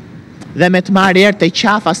 Dhe me të marrë erë të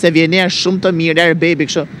qafa se vjen erë shumë të mirë, erë baby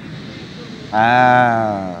kështu.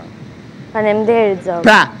 Faleminderit, zovë.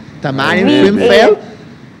 Pra, të marrim frim fell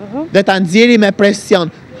dhe të nxjerrim me presion.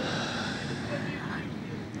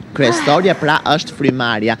 Kryesorja pra është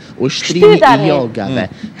frymarrja, ushtrimi i jogave,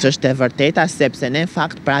 që është e vërteta sepse ne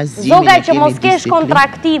fakt pra zimin Zoga që mos kesh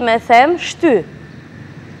kontraktime, them, shty.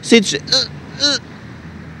 Si që...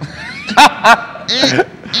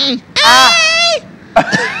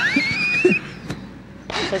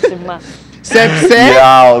 Sepse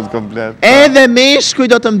edhe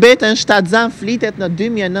meshkuj do të mbeten shtatzan flitet në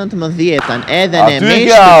 2019 edhe ne meshkuj... Aty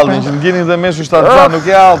e ke alë, që në gjeni dhe meshkuj shtatzan, nuk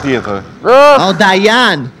e alë tjetër. O,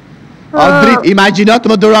 Dajan! O, drit, imaginot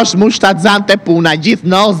më durosh mu shtatzan të puna, gjithë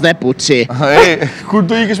nos dhe puqi. Kur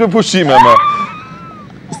do ikesh me pushime, me?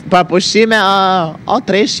 Pa pushime, o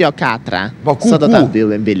 3 o 4. Sot do të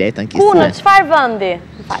mbyllim biletën kisë. Ku, në qfar vëndi?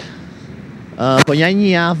 Po një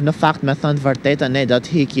javë, në fakt me thënë të vërtetën, ne do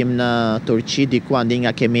të hikim në Turqi, diku andi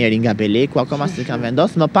nga Kemeri, nga Beleku, akoma si kam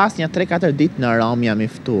vendosë, më pas një 3-4 ditë në Rom jam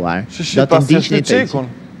iftuar. Do të ndiqni të gjitha.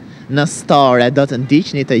 Në store, do të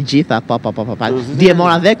ndiqni të gjitha, po. Dje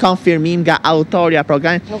mora dhe konfirmim nga autoria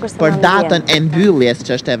programit për datën e mbylljes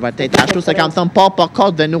që është e vërtetë. Ashtu se kam thënë po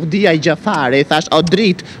kod dhe nuk dija i gjëfare, i thash, o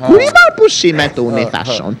dritë, kur i marë pushimet unë, i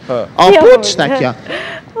thashun. O puqta kjo.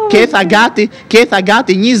 Ketha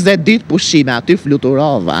gati 20 ditë pushime, aty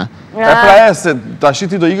fluturova. E pra e se të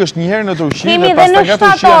ashiti do ikësh njëherë në Turqi dhe pas të nga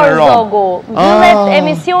Turqia në Rom. Zogu, mbyllet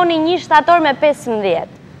emisioni 1 shtator me 15.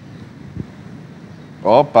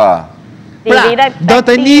 Opa. Pra, do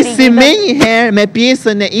të nisi me njëherë me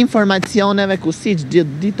pjesën e informacioneve ku si që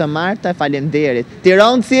ditë të marta e falemderit.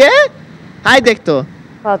 Tironci e? Hajde këtu.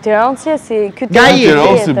 Po, Tironci e si këtë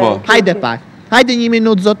Tironci po. Hajde pak. Hajde 1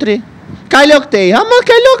 minutë, zotri. Kajlo këtej, më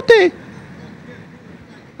kajlo këtej.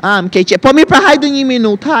 Më keqe. Po mirë pra hajde 1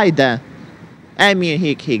 minutë, hajde. E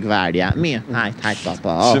mirë, hik varja. Mirë, hajde,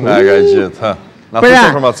 po. Që nga ka gjithë, ha. Na fështë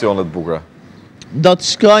informacionet bukra. Do të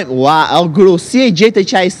shkojmë, o gru, si e gjete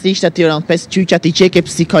qaj sishtë të Tiranë 5 qyqa ti qeke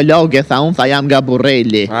psikologe, tha unë, tha jam nga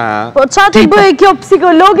Burrelli. Po qa të bëjë kjo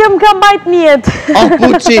psikologe më kam bajt njetë? O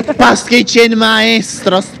puqi, pas ke qenë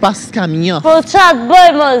maestros, pas kam një. Po qa të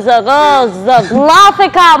bëjë më zëg,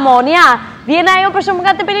 lafe ka mon, ja. Vjena jo për shumë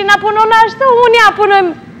nga të pelina punon ashtë, unë ja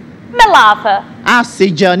punojmë me lafe.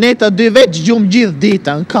 Si gjë, ne të dy veç gjumë gjithë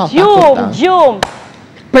ditën, ka. Gjumë.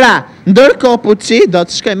 Pra, ndërko puqi, do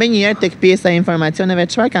të shkoj me njerë të këpjesa informacioneve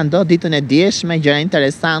qëfar ka ndo ditën e djeshme, gjëra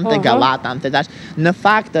interesante, galata, të dash. Në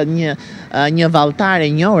fakt, një valtare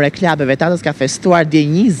njore klabeve tatës ka festuar dje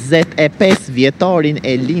 25 vjetorin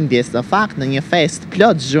e lindjes. Në fakt, në një fest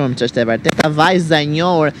plot zhurmë që është e vërteta, vajza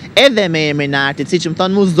njore edhe me emrin artit, si që më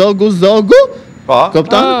thonë mu zogu,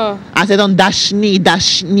 kupton? Ase tonë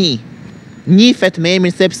dashni. Njifet me emrin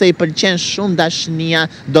sepse i pëlqen shumë dashnia,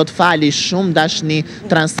 do të fali shumë dashni,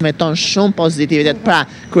 transmeton shumë pozitivitet. Pra,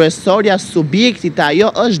 kryesorja subjektit ajo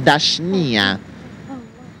është dashnia.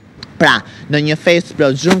 Pra, në një fest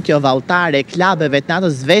plot zhurmë kjo valtare klabeve të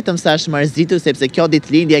natës vetëm sa është mërzitur sepse kjo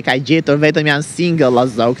ditëlindje ka gjetur vetëm janë single o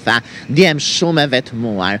zog, tha, djem shumë e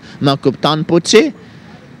vetmuar. Më kupton puqi?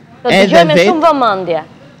 Do të gjoj me shumë vëmendje.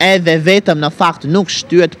 Edhe vetëm në fakt nuk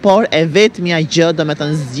shtyhet, por e vetëmja gjë do me të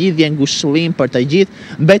nzgjidhje ngushëllim për të gjithë,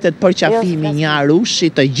 mbetet përqafimi një arushi,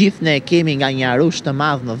 të gjithë ne kemi nga një arush të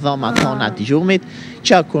madh në dhomat tona të gjumit,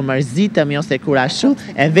 që kur mërzitëm ose kur ashu,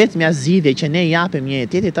 e vetëmja zgjidhje që ne japim një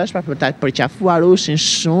tjetrit është për të përqafu arushin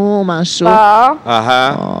shumë. Aha.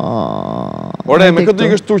 Ore, me këtë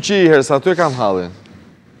ikësh Turqi herë, sa ty e kam hallin.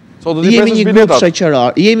 Jemi një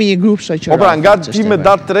grup shoqëror. O pra, nga ti me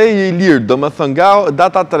datë 3 je i lirë, do me thënë nga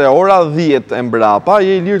data 3, ora 10 e mbrapa,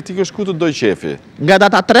 je i lirë ti kësh ku të doj qefi. Nga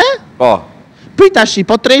data 3? Po. Pritashi,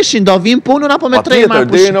 po 3-shin do vim punun apo me 3 marë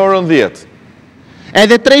pushim? Dhe në orën 10.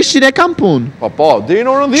 Edhe 3-shin e kam pun? Po, dhe në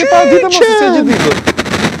orën 10 pa ditë më se gjithë ditët.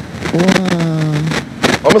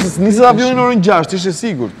 O mëse nisë avionin në orën 6, ishte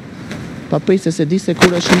sigur. Pa prej se di se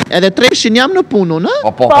kur është... Edhe 3-shin jam në punun, në?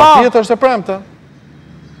 Po, pa tjetër është e premta.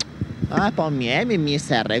 Po mi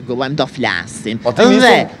se regullojmë do flasim. Po ti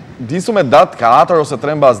nisu me datë 4 ose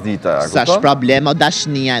 3 mbas dite. Sa është problem o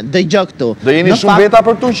dashnia, dhe gjë këtu. Do jeni shumë veta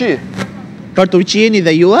për Turqi? Për Turqi jeni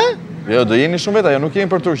dhe ju e? Jo, do jeni shumë veta, jo nuk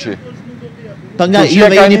jeni për Turqi. Po nga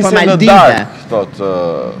juve jeni për Maldive. Thot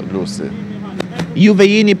Lusi. Juve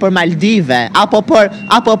jeni për Maldive, apo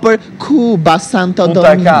për Kuba, Santo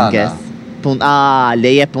Dominguez.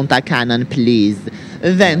 Leje Punta Canën, please.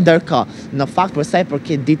 Dhe ndërko, në fakt për sa i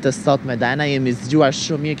përket ditës sot me Dana jemi zgjuar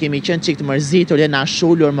shumë mirë, kemi qenë çik të mërzitur, jena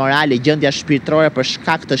shullur morale, gjendja shpirtërore për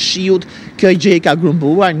shkak të shiut. Kjo gjë i ka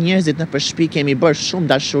grumbuar njerëzit në shtëpi, kemi bërë shumë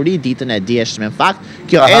dashuri ditën e djeshme. Në fakt,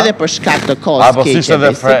 kjo edhe për shkak të kohës keqe. Apo s'ishte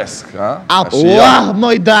edhe fresk, ha? Ua,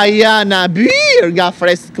 moj Dajana, bir nga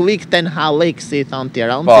fresklik ten hallik, si thon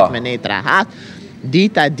Tiranësit me nejt rahat.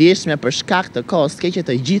 Dita djeshme për shkak të kohës keqe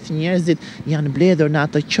të gjithë njerëzit janë mbledhur në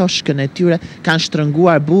atë qoshkën e tyre, kanë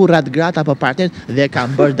shtrënguar burrat, gratë apo partnerët dhe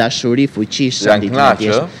kanë bërë dashuri fuqishme ditën e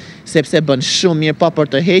djeshme. Sepse bën shumë mirë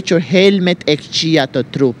për të hequr helmet e këqija të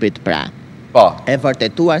trupit pra. E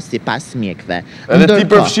vërtetuar sipas mjekëve. Edhe ti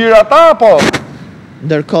përfshir ata apo?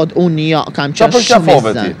 Ndërkohë unë jo, kam qenë shumë i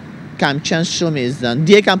zënë. Kam qenë shumë i zënë.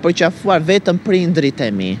 Dje kam përqafuar vetëm prindrit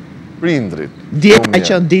e mi. Prindrit. Dje ka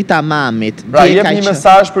qenë dita mamit. Pra jep një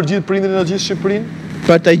mesazh për gjithë prindrit në gjithë Shqipërinë?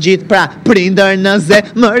 Për të gjithë, pra, prindër në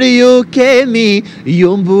zemër ju kemi,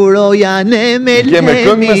 ju mburoja ne me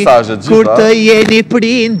lemi, kur të jeni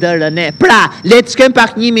prindër ne. Pra, le të shkem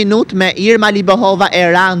pak 1 minutë me Irma Libohova,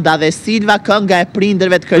 Eranda dhe Silva, kënga e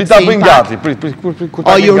prindërve të kërcim pak. Prita bëjnë gati,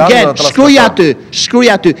 O Jurgen, shkruj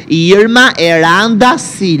aty, Irma, Eranda,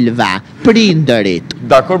 Silva, prindërit.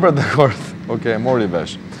 Dakor, Okej, mori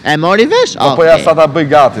vesh. E mori vesh? Po ja sa ta bëj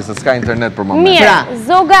gati, se s'ka internet për moment. Mirë,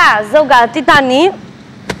 zoga, ti tani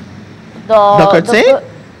do kërcej?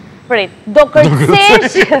 Prit, do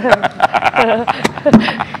kërcesh.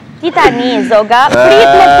 Ti tani, zoga, prit,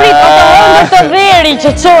 të veri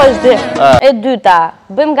që qoshti. E dyta,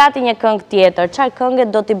 bëjmë gati një këngë tjetër. Çfarë këngë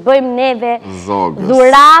do t'i bëjmë neve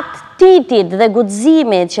dhurat Titit dhe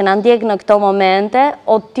guximit që na ndjek në këto momente,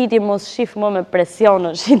 o Titi mos shif më me presion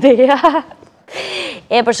është ideja.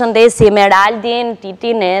 E përshëndesim Meraldin,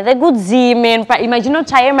 Titin edhe guximin. Pra, imagjino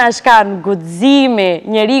çfarë emra shkan, guximi,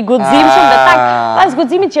 njeri guxim shumë dhe tak, pas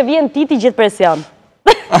guximit që vjen Titi gjithë presion.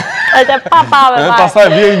 Edhe pa. Pastaj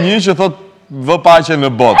vjen një që thot vë paqe në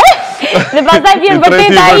botë. Dhe pastaj vjen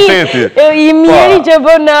vërtet ai i miri që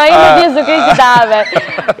bën ai në Jezu Krishti dave.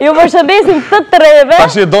 Ju përshëndesim të treve.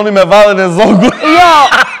 Tash e doni me vallën e Zogut. Jo,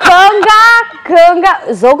 kënga,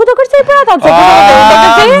 Zogu do kërcej për ata.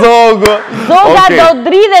 Zogu. Zoga do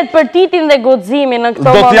dridhet për Titin dhe guximin në këto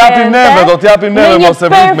momente. Do t'japim neve mos e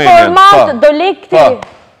vrit me një performancë do lek ti.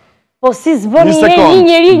 Po si zbëni një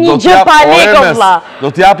njeri një gjë pa leko, vlla. Do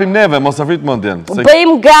t'japim neve, mos e vrit mendjen.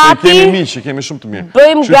 Bëjmë gati. Kemi miqë, kemi shumë të mirë.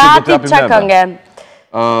 Bëjmë gati çka këngën.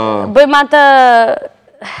 Bëjmë atë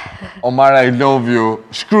Omar, I love you.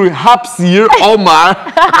 Shkruj hapsir, Omar.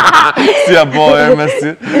 Si a bojë, mesi.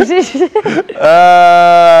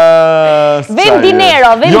 Vem Dinero,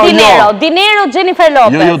 Jennifer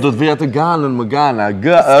Lopez. Jo, do të veja të ganën, më gana.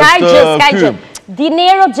 Ska gjë.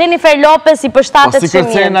 Dinero, Jennifer Lopez i përshtatet shumë mirë. Po si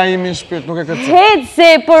kërcena imi në shpirt, nuk e kërcena. Hecë se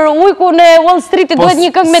për ujkun e Wall Street duhet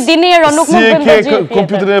një këngë me Dinero, nuk më bëjmë të gjithë. Si e ke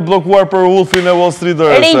kompjuterin e blokuar për Wolfin e Wall Street?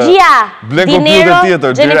 Regjia, Dinero,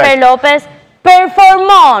 Jennifer Lopez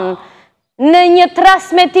performon në një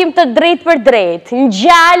transmetim të drejt për drejt,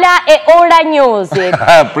 ngjala e Ora Newsit.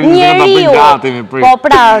 Njeriu, po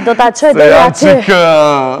pra, do ta çoj deri aty.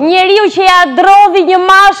 Njeriu që ja drodhi një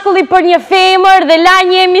mashkulli për një femër dhe la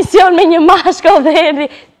një emision me një mashkull dhe erdhi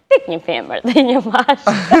tek një femër dhe një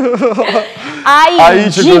mashkull. Ai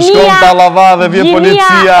që do shkon tallava dhe vjen policia.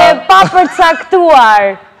 Gjinia e papërcaktuar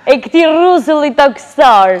e këtij rruzulli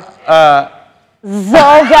toksor.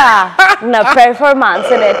 Zoga në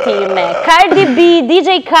performancën e time. Cardi B,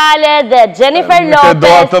 DJ Khaled dhe Jennifer Lopez. Do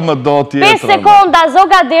atë më do tjetër. 5 sekonda,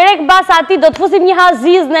 Zoga, direkt bas ati do të fusim një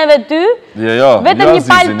haziz neve ty. Jo, vetëm një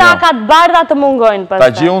paltakat bardha të mungojnë pastaj. Ta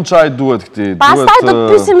gjion çaj duhet këti. Pastaj do të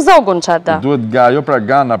pysim Zogun çata. Duhet jo pra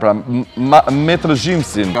gana, pra me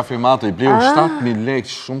trëzhimsin. Kafemato i bleu 7.000 lekë,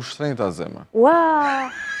 shumë shtrenjta zemra. Ua,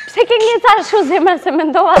 pse ke ngjeca shu zemra se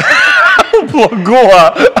mendova?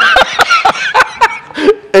 Blogoa.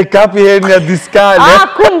 E kapi herë nga diskale.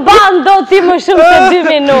 Ku mban do ti më shumë se 2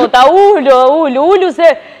 minuta. Ullu se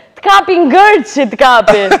të kapi ngërç që të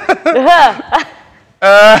kapi.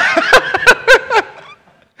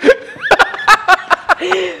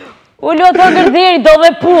 Ullu të ngërdheri do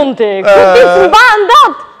dhe punti. Ku ti së mban do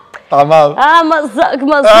të? Tamam. Më zak.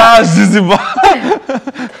 Si si ba.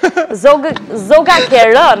 Zoga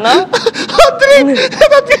kërë, në?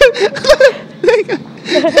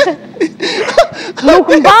 Nuk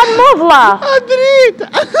mban më vla. Adrit.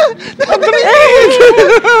 Të përqimi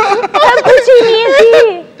e ti.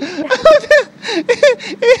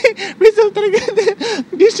 Prisëm të regënde,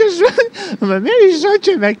 bishë shumë, më meri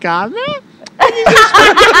shoqe me kame?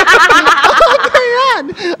 O të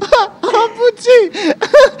janë, o puqi,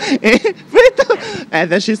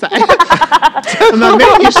 Edhe shisa. Më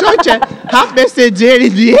merë një shoqe, hap messengjeri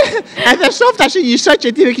dje, edhe shof tash një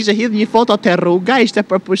shoqe time kishe hidh një foto te rruga, ishte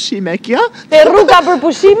për pushime kjo. Te rruga për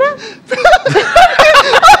pushime?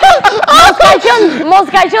 Mos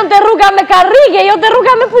ka qenë te rruga me karrige, jo te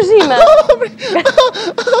rruga me pushime. O,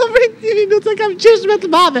 prit një minutë, kam qeshme të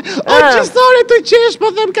madhe. O, qësore të qesh, po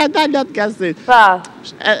them ka dalë atë gasit. Pa.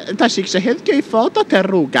 Tash i kishe hedh kjo i foto te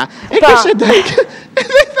rruga. E kishe dalë.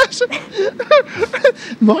 Edhe tash.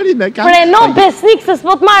 Mori me kam. Preno besnik se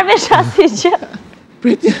s'po të marrë vesh asnjë gjë.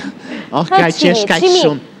 Prit. Oh, ka qesh kaq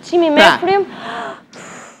shumë. Çimi me frim.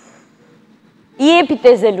 Jepi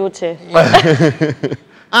te Zeluçi.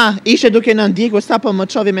 Ishe duke në ndjekur sa po më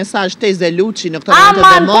çovi mesazh te Zeluçi në këtë moment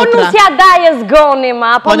dhe motra. Po nusja dajës goni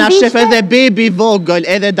ma. Po na shef edhe bebi vogël,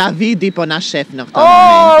 edhe Davidi po na shef në këtë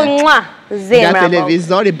moment. Mua, zemra. Nga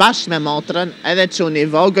televizori bashkë me motrën, edhe çuni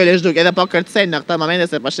vogël është duke, edhe po kërcen në këtë moment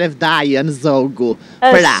se po shef dajën zogu.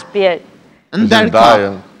 Pra.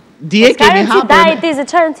 Ndërkohë. Dje kemi hapur. Dite se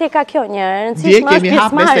çfarë rëndësie ka kjo një? Dje kemi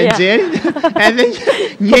hapur messengerin, edhe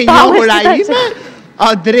një njohura ime,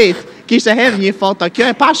 o drejt. Kishte hedh një foto, kjo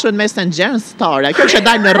e pashën Messenger në story, kjo kishte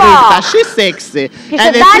dalë në rrugë, tash seksi. Kishte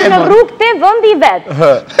dalë në rrugë te vendi vet.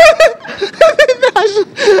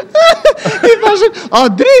 I thashën, o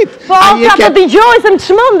drit. Po, ka të dëgjoj se më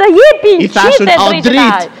çmend dhe jepi. I thashën,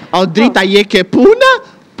 o drit, a je ke puna?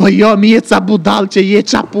 Po jo, mi e ca budal që je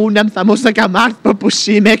qa punë, më tha mos e kam ardhë për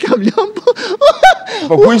pushime, kam lëmë po.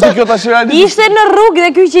 Po ku ishte kjo tash realisht? Ishte në rrugë dhe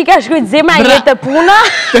kjo që i ka shkujt zemra jetë të puna.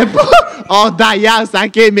 O da ja, sa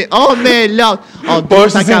kemi, o me lot. Po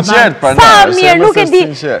është sinqert, pra sa mirë,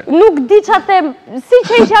 nuk di që atë, si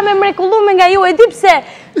që isha me mrekullume nga ju, e di pse,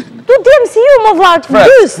 tu t'jem si ju më vlatë,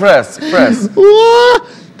 Fresk.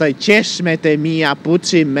 Të qeshmet e mija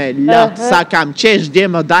puqi me lot, sa kam qesh dje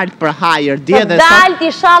më dalë për hajër. Të dalë t'i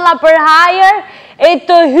shala për hajër, e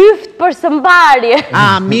të hyft për sëmbarje.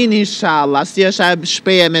 Amin inshallah, si është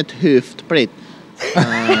shpreje me të hyft, prit.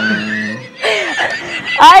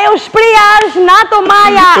 Ajo shpreja është nato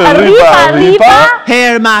maja, ripa.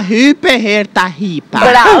 Her ma hype, her ta hipa.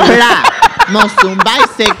 Pra, mos umbaj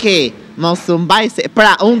se ke, mos umbaj se...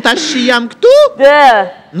 Pra, unë ta shi jam këtu?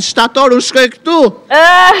 Në shtator u shkoj këtu?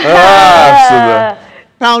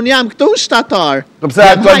 Pra, unë jam këtu në shtator.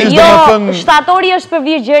 Jo, shtatori është për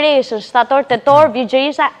virgjëreshën, shtator tetor,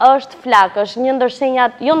 virgjëresha është flak, është një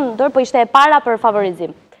ndërshenjat, jo ndër, po ishte e para për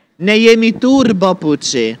favorizim. Ne jemi turbo,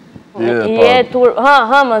 puqi. Je turbo,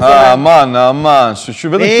 më zemë. Aman, shqy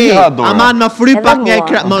vete ti ha dora. Aman, më fry pak nga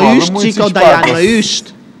ekran, më ysht, qiko Dajan, më ysht.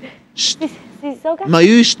 Më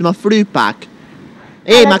ysht, më fry pak.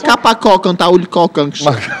 Ma ka pa kokën, ta ull kokën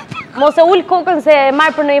kështë. Mos e ull kokën se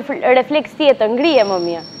marrë për në refleks tjetër, ngrije më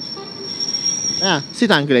mirë. Si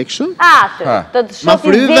ta ngrej kështu? Të të shofi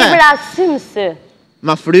zemra symsë.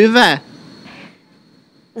 Ma fryve?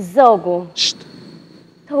 Zogu. Sht.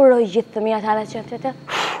 Të uroj gjithë të mijat hala që të të.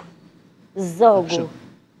 Zogu.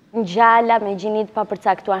 Në gjalla me gjinit pa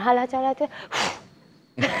përcaktuar. Hala që hala të.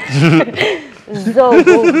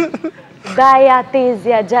 Zogu. Gaja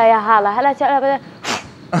tezja, gjaja hala. Hala që hala të.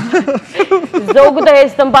 Zogu të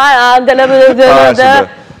hestë të mbarë.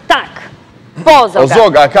 Tak. Po, Zoga. O,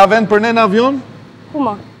 Zoga, ka vend për ne në avion? Ku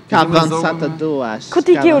ma? Ka vend sa të duash. Ku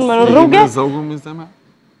ti ki unë më në rrugë? Zogu, mi zeme.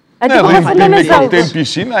 A ti po hasë në me Zogu? Tem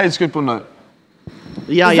pishin, a i që këtë punoj.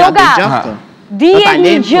 Zoga, di e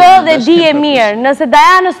një gjë dhe di e mirë. Nëse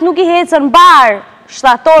Dajanës nuk i hecën barë,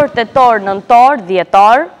 shtator, tetor, nëntor,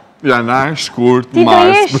 djetor, janar, shkurt, ti do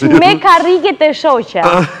jesh me karrige të shoqja.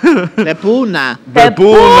 Te puna. Te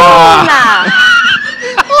puna.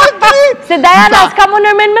 Se Dajana s'ka më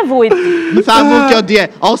nërmen me vujt. Më tha mu kjo dje,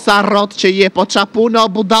 o sa rot që je, po qa puna o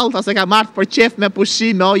budalta se ka marrë për qef me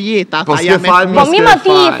pushime, o jeta. Po s'ke fajnë, po mi më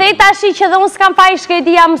ti, thejta shi që dhe unë s'kam faj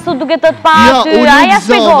shkreti jam su duke të të pa aty, aja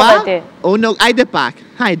shpegove ti. Unë nuk, ajde pak,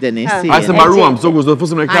 hajde një si. Ajse maruam, Zogu, s'do të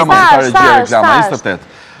fusim reklama, në kare gjë reklama,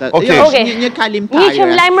 28. Një kalimtarë. Një që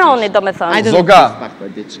më lajmëroni, do me thënë. Zoga.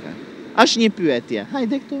 është një pyetje,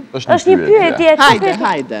 hajde këtu. është një pyetje,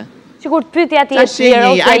 hajde. Sigur të pytja ti e të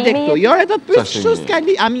shiro, ajde këtu. Jore do të pytë shu s'ka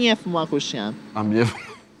li, a mjef mua kush jam. A mjef?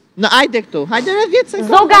 Në ajde këtu, hajde rrë vjetë se këtu.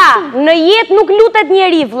 Zoga, në jetë nuk lutet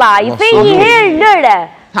njeri vla, i thej një herë lëre.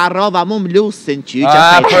 Ta rova mu më lusin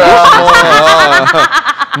qyqa.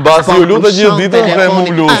 Mbasi u lutë gjithë ditën dhe mu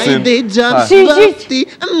lusin. Ajde gjatë vëfti,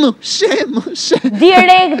 mushe.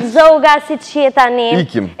 Direkt zoga si që je tani.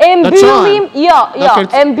 Ikim. E mbyllim,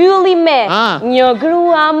 e mbyllim me një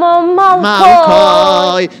grua më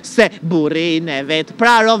malkoj. Se burin e vetë,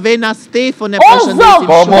 pra Rovena Stefon e O përshëndesim zog,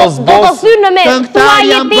 shumë. do të thyrë në me, këtua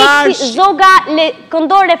janë jepi bashkë. zoga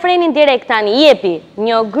këndor refrenin direkt tani, jepi.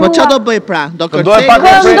 Një grua... Po që do bëj pra? Do Këndoj kërcej? pak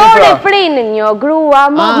refrenin. Këndor refrenin, një grua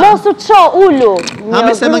më... Mosu qo, ullu.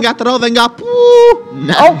 Me se më ngatrove nga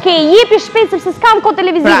Oke, jepi shpejt sepse s'kam ko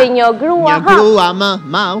televizive, një grua... Një grua më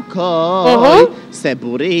malkoj, se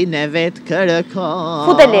burin e vetë kërkoj.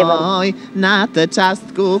 Fute levën. Na të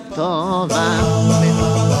qast kuptova.